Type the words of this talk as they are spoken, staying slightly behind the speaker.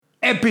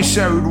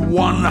Episode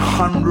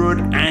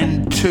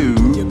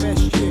 102. Your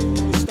best shit,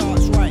 it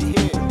starts right here.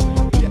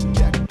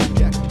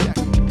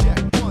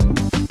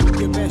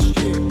 Your best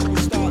shit, it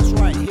starts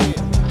right here.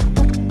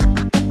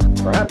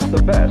 Perhaps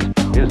the best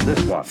is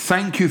this one.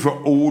 Thank you for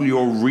all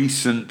your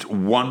recent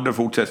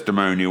wonderful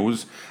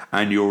testimonials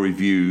and your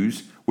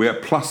reviews. We're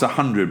plus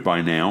 100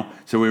 by now,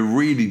 so we're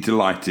really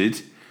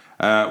delighted.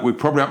 We're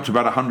probably up to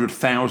about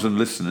 100,000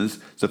 listeners,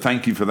 so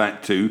thank you for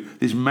that too.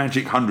 This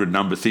magic 100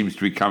 number seems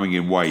to be coming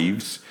in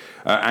waves.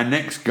 Our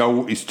next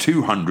goal is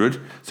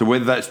 200, so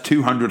whether that's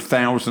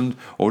 200,000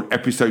 or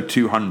episode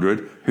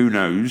 200, who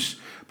knows?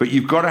 But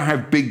you've got to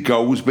have big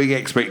goals, big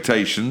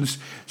expectations.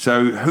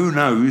 So who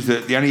knows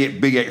that the only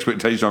big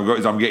expectation I've got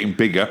is I'm getting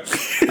bigger.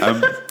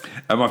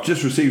 I've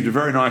just received a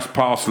very nice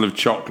parcel of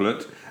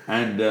chocolate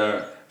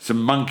and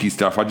some monkey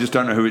stuff. I just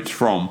don't know who it's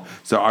from.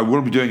 So I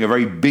will be doing a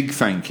very big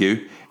thank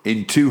you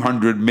in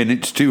 200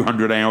 minutes,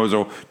 200 hours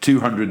or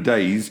 200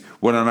 days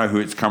when I know who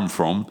it's come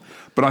from.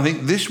 But I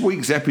think this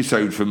week's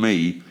episode for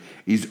me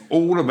is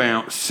all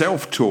about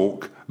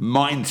self-talk,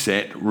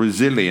 mindset,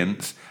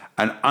 resilience,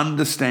 and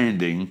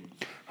understanding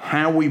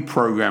how we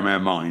program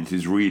our minds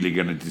is really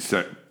going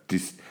to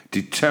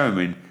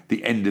determine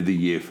the end of the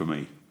year for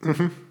me.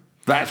 Mm-hmm.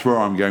 That's where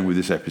I'm going with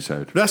this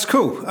episode. That's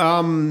cool.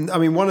 I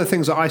mean, one of the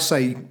things that I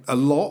say a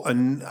lot,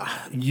 and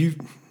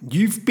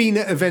you've been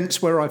at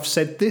events where I've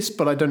said this,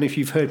 but I don't know if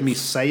you've heard me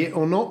say it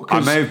or not. I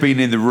may have been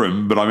in the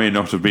room, but I may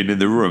not have been in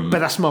the room. But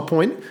that's my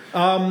point.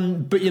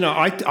 But, you know,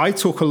 I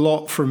talk a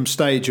lot from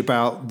stage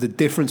about the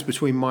difference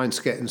between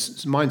mindset and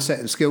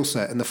skill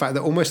set, and the fact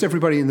that almost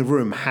everybody in the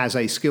room has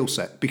a skill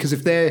set. Because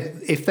if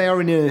they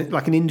are in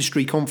an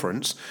industry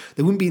conference,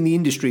 they wouldn't be in the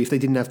industry if they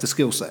didn't have the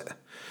skill set.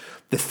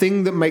 The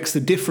thing that makes the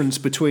difference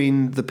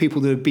between the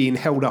people that are being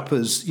held up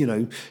as, you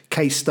know,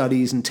 case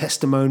studies and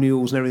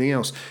testimonials and everything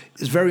else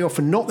is very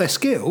often not their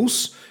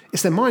skills,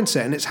 it's their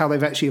mindset, and it's how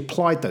they've actually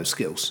applied those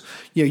skills.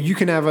 You know, you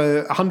can have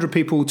 100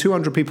 people,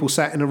 200 people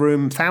sat in a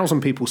room, 1,000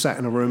 people sat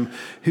in a room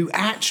who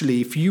actually,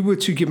 if you were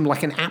to give them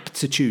like an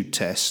aptitude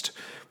test,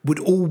 would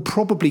all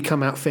probably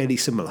come out fairly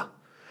similar.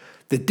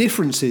 The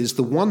difference is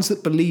the ones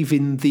that believe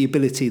in the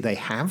ability they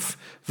have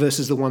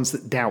versus the ones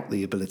that doubt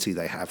the ability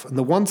they have. And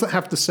the ones that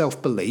have the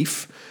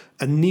self-belief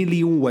are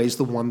nearly always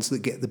the ones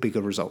that get the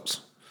bigger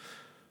results.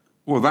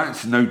 Well,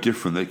 that's no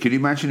different. Can you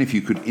imagine if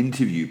you could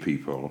interview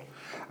people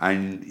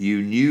and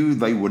you knew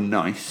they were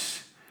nice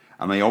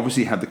and they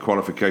obviously had the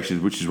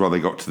qualifications, which is why they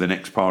got to the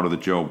next part of the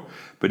job.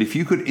 But if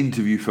you could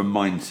interview for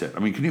mindset, I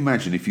mean, can you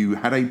imagine if you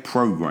had a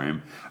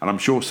program, and I'm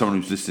sure someone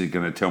who's listening is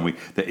going to tell me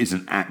there is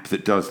an app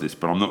that does this,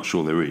 but I'm not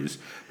sure there is.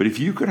 But if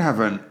you could have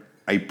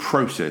a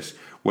process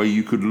where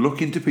you could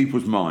look into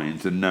people's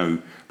minds and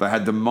know they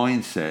had the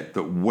mindset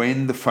that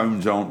when the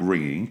phones aren't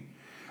ringing,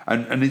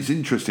 and it's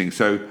interesting.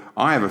 So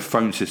I have a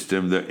phone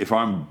system that if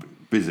I'm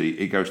busy,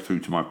 it goes through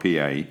to my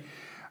PA.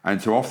 And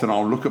so often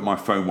I'll look at my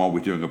phone while we're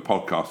doing a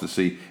podcast to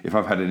see if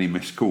I've had any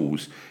missed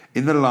calls.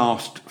 In the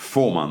last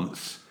 4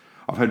 months,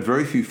 I've had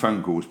very few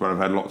phone calls, but I've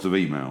had lots of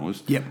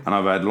emails. Yep. And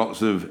I've had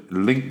lots of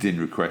LinkedIn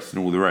requests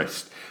and all the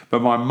rest.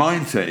 But my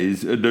mindset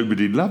is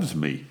nobody loves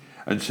me.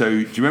 And so do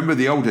you remember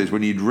the old days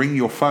when you'd ring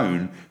your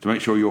phone to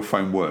make sure your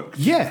phone worked?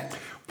 Yeah.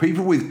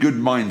 People with good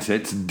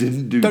mindsets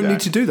didn't do that. Don't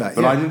need to do that,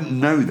 But yeah. I didn't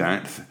know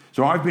that.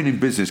 So I've been in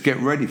business. Get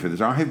ready for this.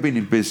 I have been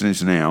in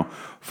business now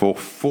for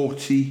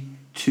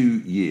 42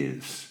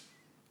 years.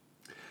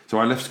 So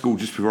I left school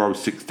just before I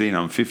was 16.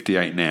 I'm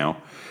 58 now.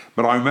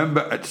 But I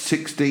remember at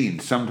 16,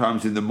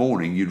 sometimes in the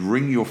morning, you'd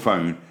ring your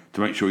phone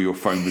to make sure your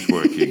phone was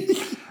working.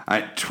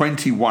 At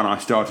 21, I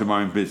started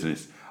my own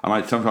business. And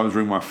I'd sometimes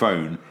ring my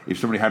phone if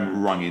somebody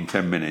hadn't rung in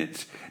 10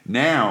 minutes.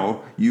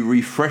 Now, you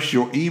refresh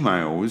your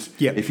emails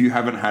if you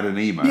haven't had an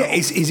email. Yeah,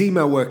 is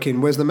email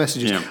working? Where's the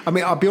messages? Yeah. I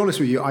mean, I'll be honest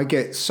with you, I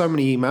get so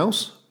many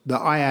emails that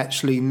I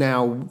actually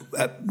now,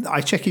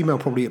 I check email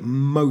probably at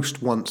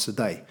most once a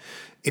day.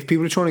 If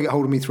people are trying to get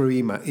hold of me through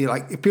email,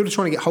 if people are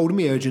trying to get hold of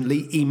me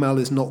urgently, email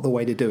is not the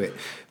way to do it.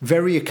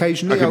 Very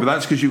occasionally. Okay, but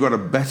that's because you've got a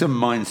better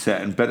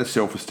mindset and better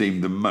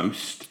self-esteem than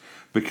most.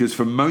 Because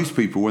for most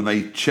people, when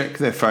they check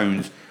their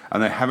phones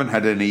and they haven't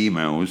had any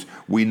emails,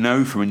 we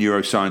know from a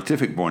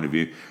neuroscientific point of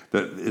view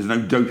that there's no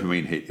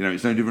dopamine hit. You know,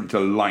 it's no different to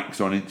likes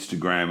on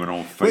Instagram and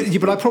on Facebook. Yeah,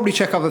 but I probably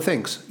check other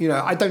things. You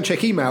know, I don't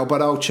check email, but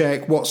I'll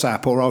check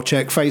WhatsApp, or I'll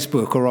check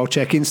Facebook, or I'll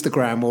check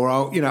Instagram, or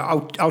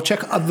I'll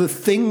check other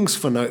things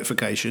for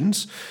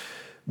notifications.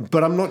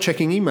 But I'm not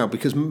checking email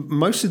because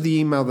most of the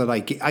email that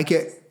I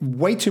get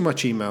way too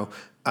much email.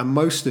 And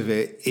most of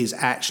it is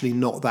actually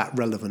not that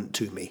relevant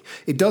to me.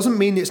 It doesn't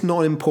mean it's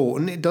not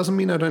important. It doesn't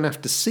mean I don't have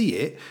to see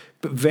it.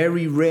 But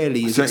very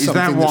rarely is it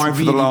something that's really relevant. Is that why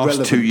for the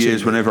last 2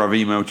 years, whenever I've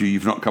emailed you,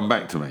 you've not come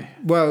back to me?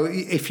 Well,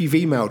 if you've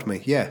emailed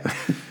me, yeah.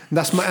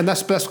 That's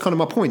kind of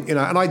my point, you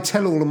know. And I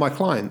tell all of my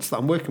clients that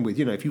I'm working with,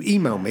 you know, if you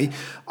email me,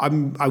 I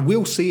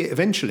will see it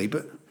eventually,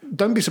 but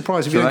don't be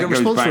surprised if you don't get a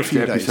response for a few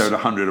days. So that goes back to episode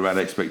 100 about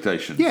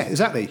expectations. Yeah,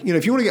 exactly. You know,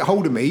 if you want to get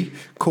hold of me,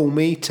 call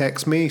me,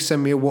 text me,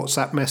 send me a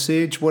WhatsApp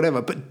message,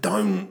 whatever. But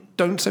don't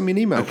send me an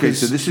email. Okay,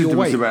 so this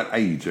is about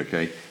age,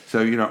 okay?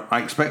 So, you know,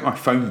 I expect my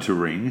phone to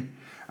ring.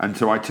 And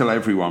so I tell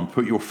everyone,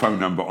 put your phone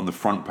number on the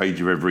front page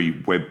of every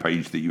web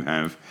page that you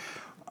have.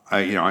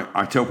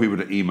 I tell people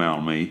to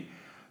email me.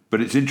 But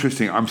it's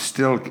interesting. I'm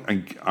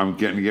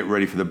getting to get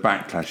ready for the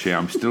backlash here.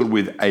 I'm still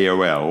with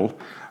AOL,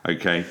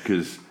 okay,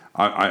 because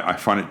I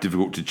find it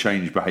difficult to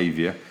change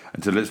behaviour.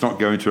 And so let's not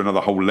go into another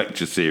whole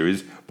lecture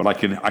series. But I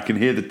can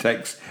hear the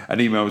texts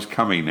and emails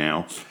coming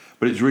now.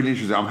 But it's really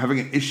interesting. I'm having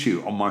an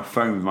issue on my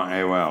phone with my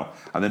AOL,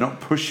 and they're not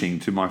pushing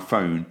to my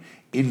phone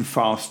in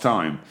fast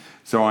time.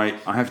 So I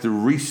have to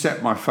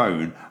reset my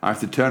phone. I have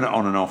to turn it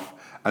on and off.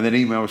 And then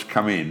emails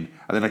come in,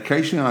 and then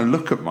occasionally I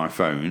look at my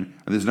phone,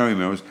 and there's no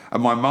emails,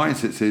 and my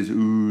mindset says,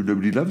 "Ooh,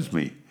 nobody loves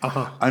me."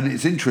 And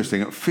it's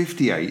interesting. At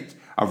 58,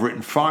 I've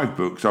written 5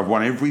 books. I've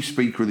won every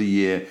Speaker of the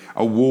Year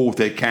award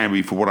there can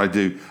be for what I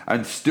do,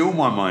 and still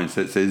my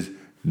mindset says,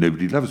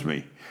 "Nobody loves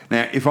me."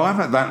 Now, if I'm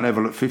at that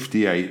level at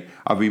 58,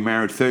 I've been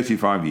married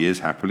 35 years,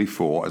 happily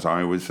 4, as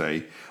I always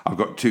say. I've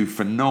got 2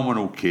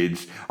 phenomenal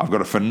kids. I've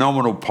got a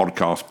phenomenal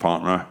podcast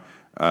partner.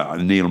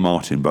 Neil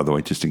Martin, by the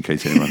way, just in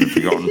case anyone had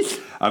forgotten.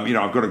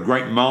 I've got a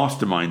great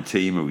mastermind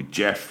team with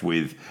Jeff,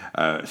 with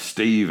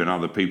Steve and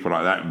other people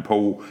like that, and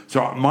Paul.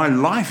 So my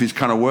life is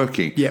kind of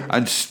working. Yeah.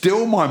 And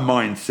still my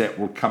mindset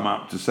will come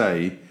up to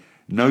say,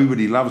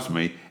 nobody loves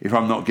me if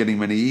I'm not getting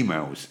many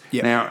emails.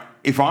 Yeah. Now,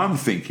 if I'm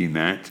thinking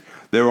that,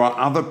 there are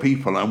other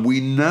people, and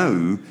we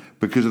know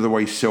because of the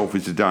way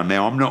selfies are done.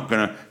 Now, I'm not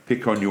going to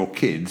pick on your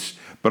kids,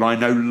 but I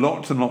know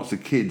lots and lots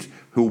of kids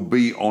who'll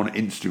be on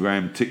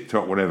Instagram,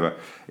 TikTok, whatever.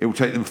 It will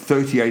take them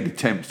 38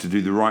 attempts to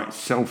do the right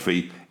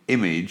selfie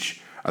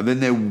image, and then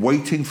they're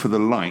waiting for the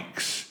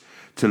likes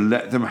to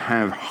let them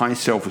have high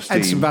self-esteem.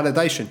 And some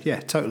validation.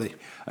 Yeah, totally.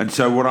 And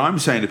so what I'm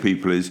saying to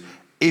people is,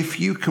 if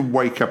you can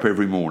wake up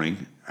every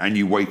morning, and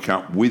you wake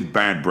up with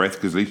bad breath,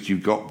 because at least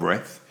you've got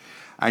breath,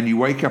 and you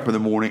wake up in the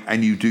morning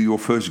and you do your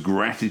first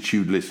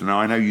gratitude list. Now,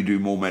 I know you do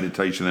more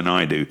meditation than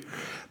I do,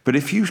 but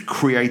if you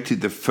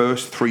created the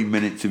first 3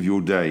 minutes of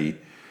your day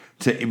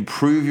to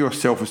improve your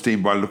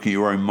self-esteem by looking at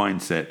your own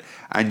mindset,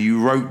 and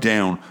you wrote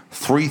down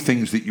 3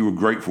 things that you were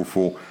grateful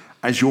for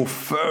as your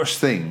first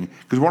thing,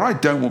 because what I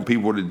don't want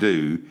people to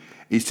do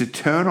is to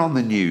turn on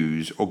the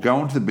news or go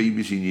onto the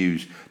BBC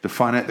News to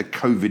find out the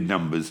COVID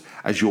numbers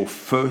as your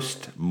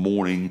first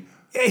morning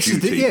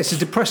duty. It's a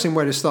depressing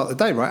way to start the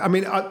day, right? I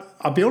mean,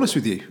 I'll be honest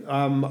with you.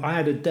 I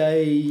had a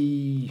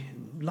day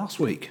last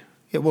week.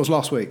 It was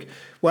last week.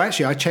 Well,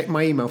 actually, I checked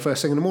my email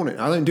first thing in the morning.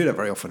 I don't do that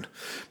very often.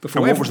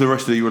 And what was the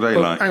rest of your day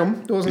like? Hang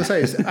on. What I was going to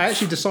say is I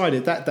actually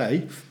decided that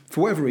day,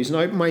 for whatever reason,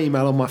 I opened my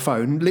email on my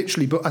phone,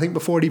 literally, I think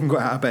before I'd even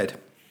got out of bed.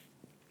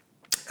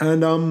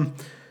 And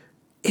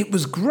it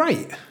was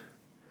great.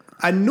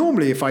 And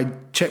normally if I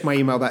check my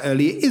email that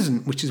early, it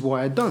isn't, which is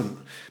why I don't.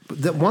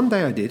 But that one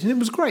day I did, and it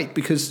was great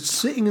because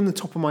sitting in the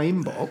top of my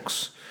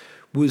inbox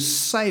was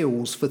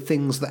sales for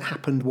things that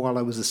happened while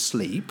I was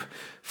asleep,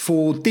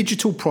 for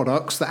digital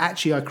products that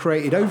actually I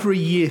created over a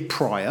year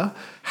prior,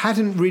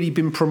 hadn't really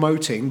been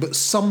promoting, but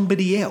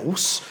somebody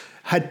else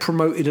had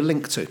promoted a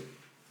link to.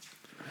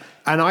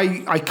 And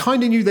I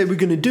kind of knew they were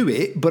going to do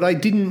it, but I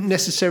didn't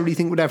necessarily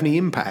think it would have any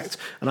impact.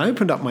 And I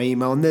opened up my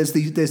email, and there's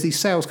these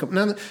sales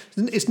companies.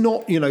 Now, it's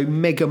not,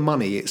 mega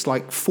money. It's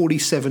like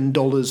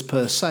 $47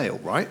 per sale,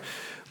 right?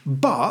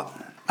 But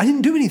I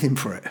didn't do anything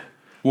for it.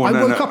 Well,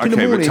 I woke up in the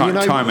morning.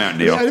 Time out,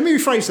 Neil. Let me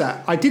rephrase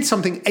that. I did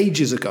something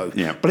ages ago,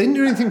 but I didn't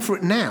do anything for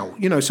it now.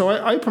 So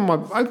I opened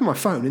my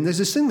phone, and there's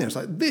this thing there. It's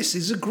like, this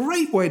is a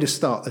great way to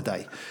start the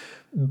day.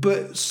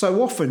 But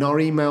so often our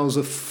emails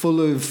are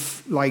full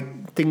of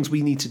like things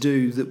we need to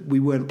do that we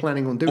weren't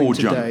planning on doing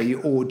today,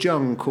 or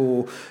junk,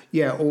 or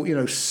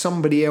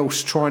somebody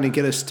else trying to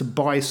get us to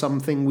buy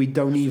something we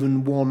don't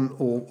even want,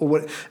 or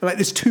what. Like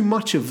there's too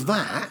much of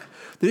that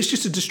it's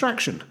just a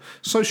distraction.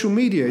 Social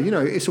media,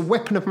 it's a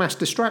weapon of mass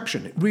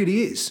distraction. It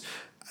really is.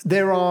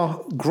 There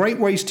are great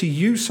ways to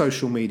use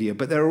social media,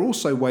 but there are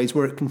also ways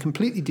where it can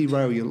completely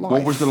derail your life.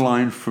 What was the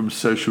line from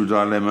Social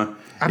Dilemma?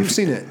 I haven't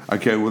seen it.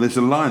 Okay, well, there's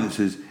a line that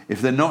says,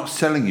 if they're not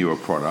selling you a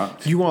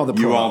product, you are the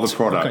product. You are the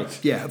product.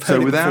 Okay. Yeah, I've heard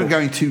so it without before.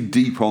 going too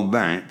deep on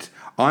that,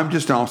 I'm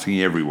just asking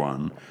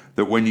everyone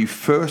that when you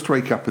first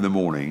wake up in the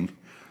morning,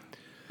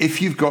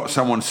 if you've got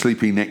someone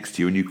sleeping next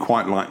to you and you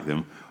quite like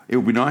them, it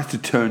would be nice to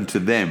turn to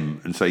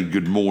them and say,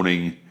 good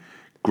morning,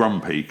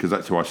 Grumpy, because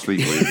that's who I sleep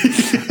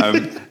with.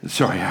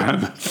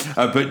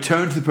 But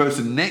turn to the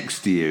person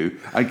next to you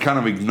and kind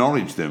of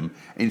acknowledge them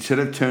instead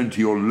of turn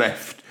to your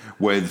left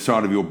where the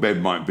side of your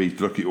bed might be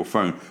to look at your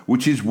phone,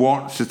 which is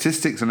what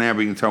statistics are now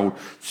being told.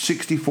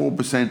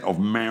 64% of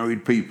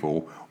married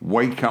people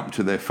wake up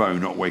to their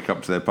phone, not wake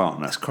up to their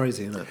partner. That's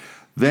crazy, isn't it?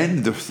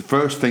 Then the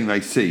first thing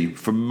they see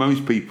for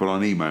most people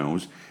on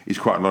emails is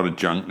quite a lot of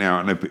junk. Now,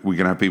 I know we're going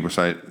to have people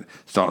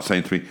start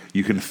saying to me,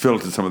 you can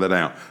filter some of that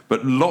out.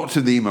 But lots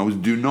of the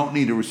emails do not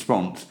need a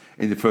response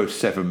in the first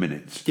 7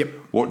 minutes. Yep.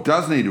 What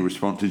does need a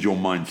response is your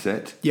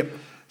mindset. Yep.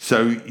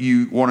 So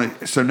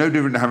no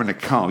different than having a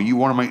car, you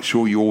want to make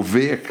sure your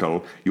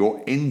vehicle,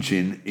 your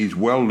engine is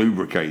well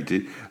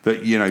lubricated,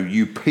 that,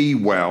 you pee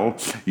well,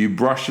 you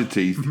brush your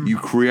teeth, you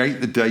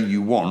create the day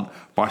you want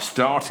by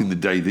starting the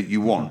day that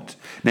you want.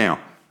 Now,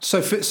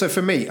 So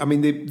for me, I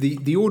mean,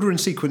 the order and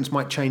sequence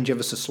might change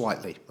ever so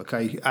slightly,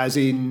 okay? As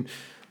in,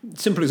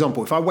 simple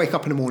example, if I wake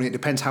up in the morning, it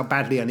depends how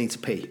badly I need to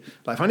pee.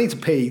 Like, if I need to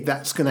pee,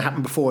 that's going to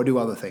happen before I do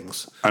other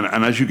things. And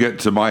as you get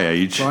to my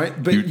age... Right?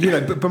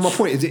 But, but my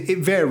point is, it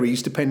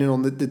varies depending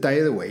on the day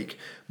of the week.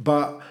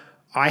 But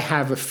I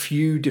have a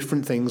few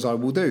different things I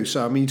will do.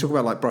 So, I mean, you talk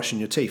about, like, brushing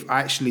your teeth. I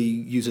actually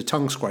use a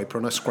tongue scraper,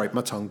 and I scrape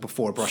my tongue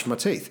before I brush my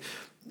teeth.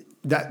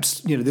 That's,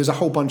 there's a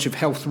whole bunch of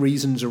health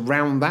reasons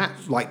around that,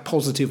 like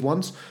positive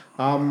ones.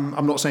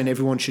 I'm not saying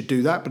everyone should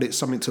do that, but it's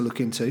something to look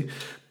into.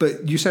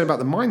 But you said about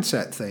the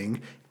mindset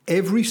thing,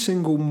 every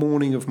single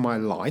morning of my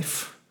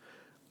life,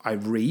 I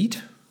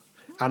read,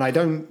 and I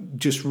don't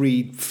just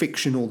read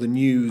fiction or the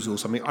news or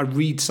something. I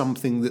read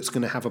something that's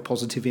going to have a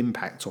positive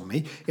impact on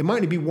me. It might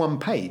only be one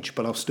page,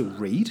 but I'll still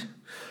read.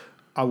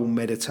 I will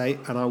meditate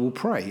and I will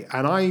pray.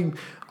 And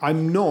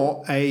I'm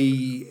not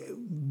a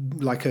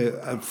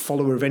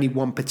follower of any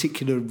one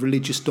particular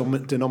religious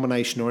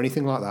denomination or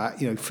anything like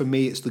that. For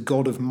me, it's the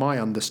God of my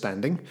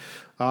understanding.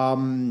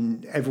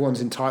 Everyone's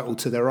entitled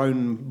to their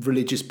own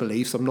religious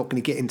beliefs. I'm not going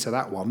to get into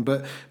that one,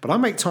 but I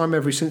make time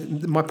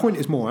my point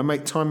is more, I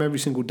make time every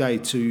single day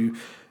to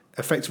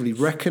effectively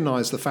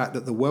recognize the fact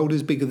that the world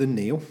is bigger than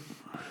Neil,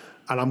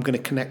 and I'm going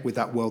to connect with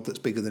that world that's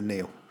bigger than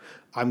Neil.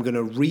 I'm going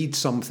to read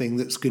something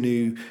that's going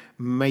to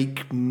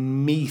make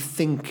me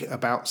think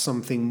about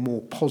something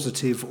more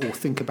positive, or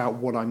think about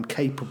what I'm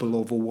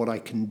capable of, or what I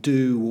can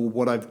do, or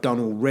what I've done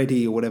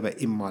already, or whatever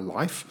in my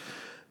life.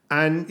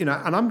 And, and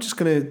I'm just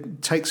going to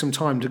take some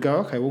time to go,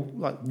 okay, well,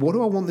 like, what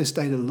do I want this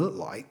day to look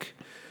like?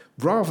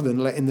 Rather than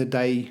letting the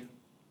day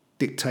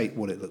dictate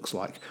what it looks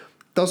like.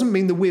 Doesn't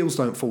mean the wheels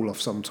don't fall off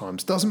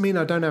sometimes. Doesn't mean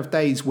I don't have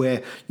days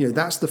where,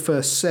 that's the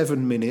first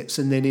 7 minutes,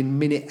 and then in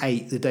minute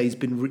 8, the day's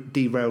been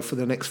derailed for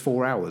the next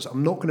 4 hours.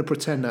 I'm not going to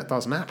pretend that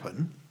doesn't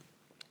happen.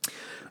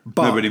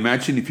 But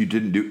imagine if you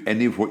didn't do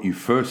any of what you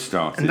first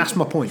started. And that's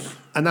my point.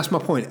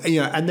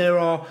 And there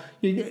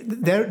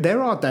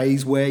are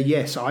days where,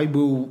 yes, I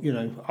will,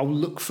 I'll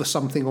look for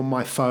something on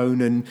my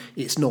phone and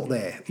it's not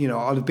there.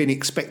 I'll have been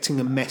expecting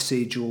a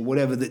message or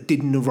whatever that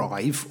didn't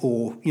arrive,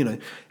 or,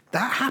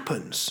 that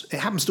happens. It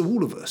happens to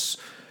all of us.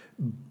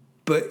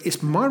 But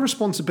it's my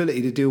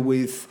responsibility to deal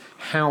with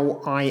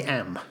how I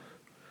am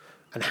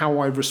and how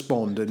I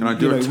respond. And, can I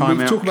do a timeout?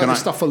 We talk about this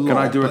stuff a lot. Can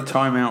I do a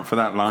timeout for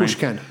that line? Of course you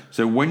can.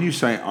 So when you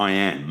say I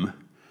am,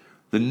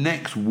 the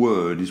next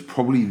word is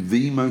probably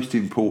the most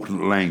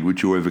important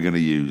language you're ever going to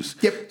use.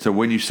 Yep. So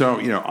when you say,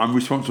 I'm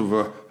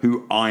responsible for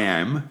who I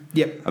am,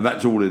 yep, and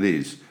that's all it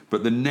is.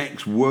 But the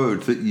next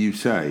word that you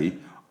say,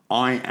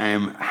 I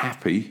am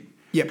happy,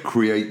 yep,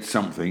 create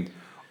something.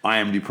 I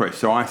am depressed.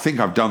 So I think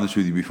I've done this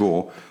with you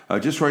before.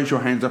 Just raise your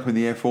hands up in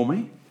the air for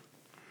me.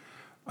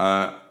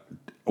 I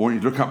want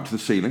you to look up to the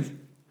ceiling,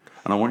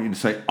 and I want you to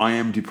say, I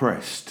am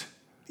depressed.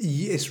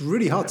 It's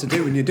really hard to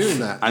do when you're doing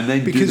that. And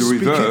then do the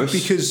reverse.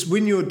 Because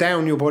when you're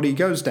down, your body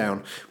goes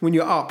down. When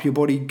you're up, your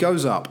body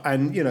goes up.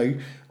 And,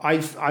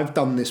 I've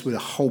done this with a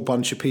whole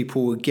bunch of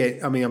people. Again,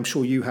 I mean, I'm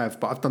sure you have,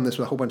 but I've done this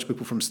with a whole bunch of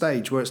people from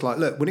stage, where it's like,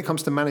 look, when it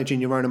comes to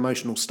managing your own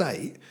emotional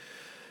state,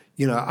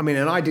 and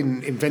I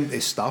didn't invent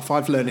this stuff.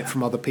 I've learned it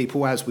from other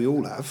people, as we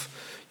all have.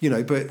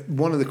 But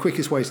one of the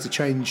quickest ways to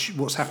change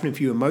what's happening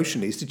for you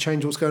emotionally is to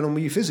change what's going on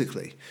with you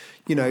physically.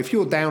 If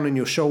you're down and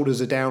your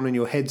shoulders are down and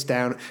your head's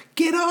down,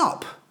 get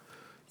up.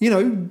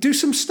 Do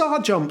some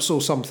star jumps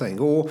or something,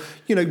 or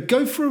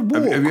go for a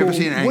walk. Have you ever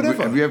seen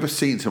whatever. Have you ever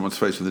seen someone's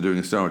face when they're doing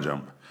a star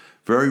jump?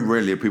 Very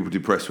rarely are people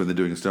depressed when they're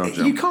doing a star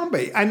jump. You can't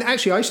be. And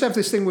actually, I used to have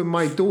this thing with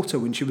my daughter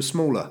when she was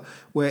smaller,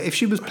 where if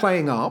she was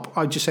playing up,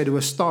 I'd just say to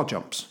her, star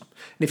jumps.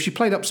 And if she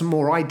played up some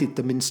more, I did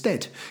them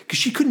instead. Because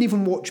she couldn't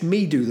even watch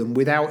me do them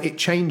without it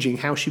changing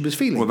how she was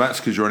feeling. Well, that's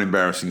because you're an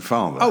embarrassing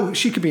father. Oh,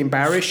 she could be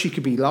embarrassed. She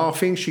could be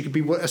laughing. She could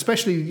be,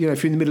 especially, if you're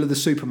in the middle of the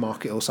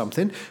supermarket or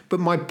something. But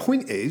my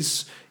point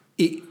is,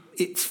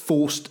 it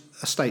forced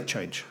a state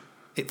change.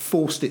 It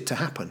forced it to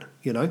happen,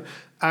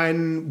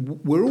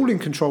 And we're all in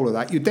control of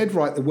that. You're dead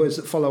right. The words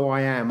that follow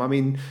I am. I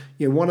mean,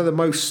 one of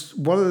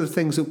the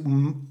things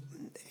that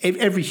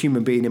every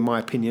human being, in my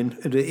opinion,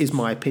 it is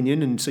my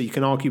opinion, and so you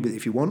can argue with it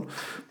if you want,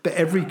 but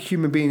every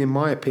human being, in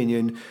my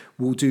opinion,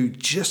 will do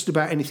just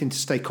about anything to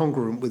stay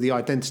congruent with the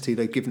identity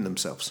they've given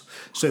themselves.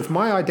 So if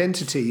my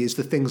identity is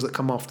the things that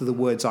come after the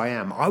words I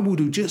am, I will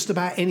do just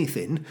about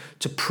anything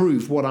to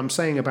prove what I'm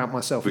saying about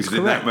myself is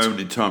correct. Because in that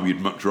moment in time,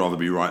 you'd much rather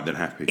be right than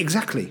happy.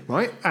 Exactly,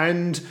 right?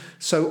 And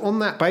so on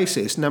that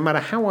basis, no matter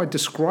how I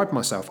describe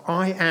myself,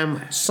 I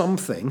am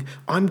something,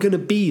 I'm going to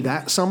be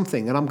that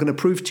something, and I'm going to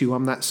prove to you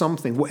I'm that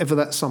something, whatever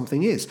that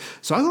something is.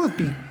 So I've got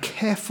to be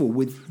careful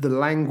with the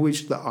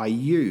language that I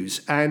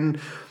use. And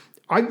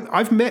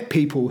I've met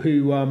people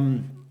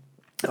who,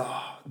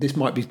 this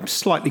might be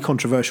slightly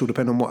controversial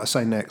depending on what I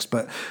say next,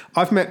 but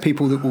I've met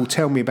people that will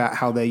tell me about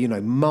how they're,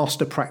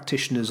 master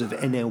practitioners of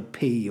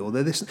NLP, or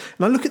they're this, and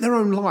I look at their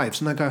own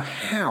lives and I go,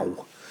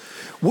 how?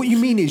 What you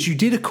mean is you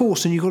did a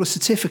course and you got a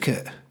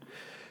certificate.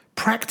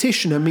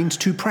 Practitioner means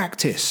to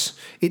practice.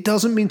 It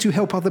doesn't mean to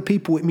help other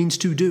people, it means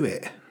to do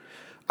it.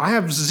 I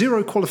have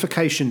zero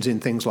qualifications in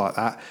things like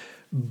that.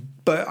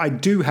 But I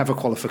do have a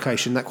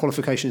qualification. That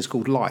qualification is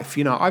called life.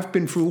 You know, I've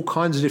been through all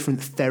kinds of different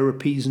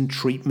therapies and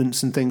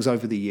treatments and things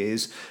over the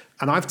years,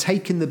 and I've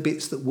taken the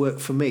bits that work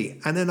for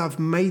me, and then I've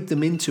made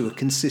them into a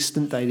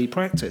consistent daily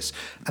practice.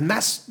 And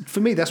that's,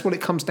 for me, that's what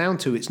it comes down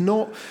to. It's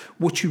not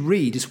what you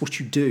read, it's what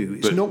you do.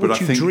 It's not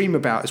what you dream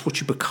about, it's what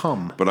you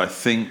become. But I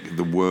think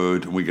the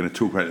word, and we're going to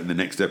talk about it in the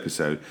next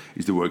episode,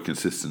 is the word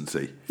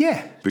consistency.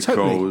 Yeah, because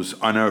totally.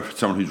 I know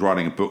someone who's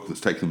writing a book that's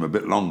taken them a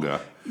bit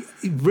longer.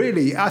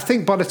 Really, I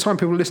think by the time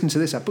people listen to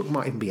this, that book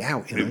might even be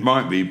out. You know? It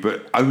might be,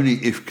 but only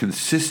if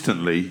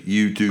consistently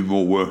you do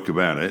more work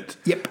about it.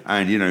 Yep.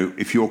 And, you know,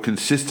 if you're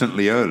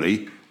consistently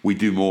early, we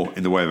do more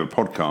in the way of a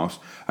podcast.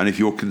 And if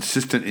you're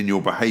consistent in your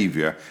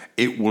behaviour,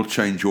 it will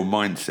change your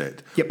mindset.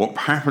 Yep. What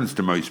happens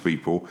to most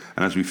people,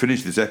 and as we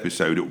finish this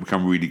episode, it will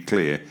become really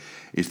clear,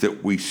 is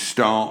that we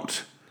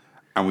start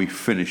and we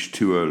finish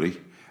too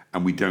early,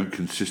 and we don't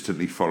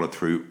consistently follow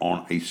through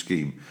on a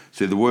scheme.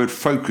 So the word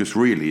focus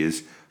really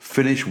is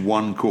finish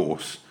one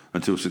course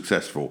until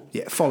successful.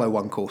 Yeah, follow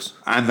one course.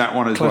 And that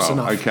one as Close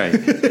well. enough.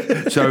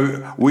 Okay.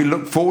 So we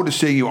look forward to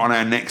seeing you on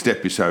our next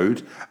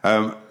episode.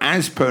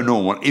 As per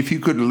normal, if you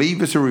could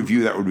leave us a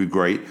review, that would be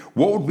great.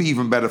 What would be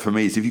even better for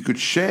me is if you could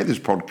share this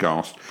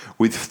podcast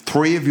with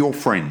 3 of your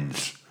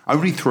friends,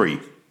 only 3,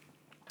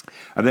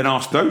 and then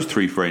ask those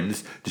 3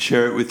 friends to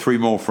share it with 3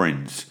 more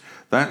friends.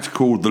 That's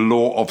called the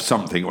law of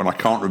something, and I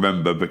can't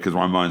remember because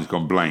my mind's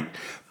gone blank.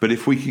 But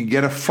if we can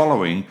get a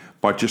following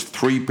by just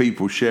 3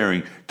 people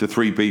sharing to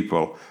 3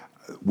 people,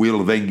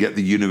 we'll then get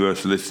the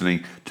universe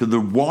listening to the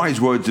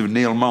wise words of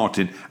Neil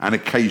Martin and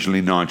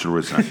occasionally Nigel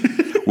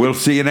Risner. We'll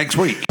see you next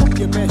week.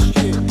 Your best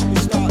shit, it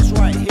starts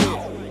right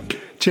here.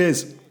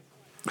 Cheers.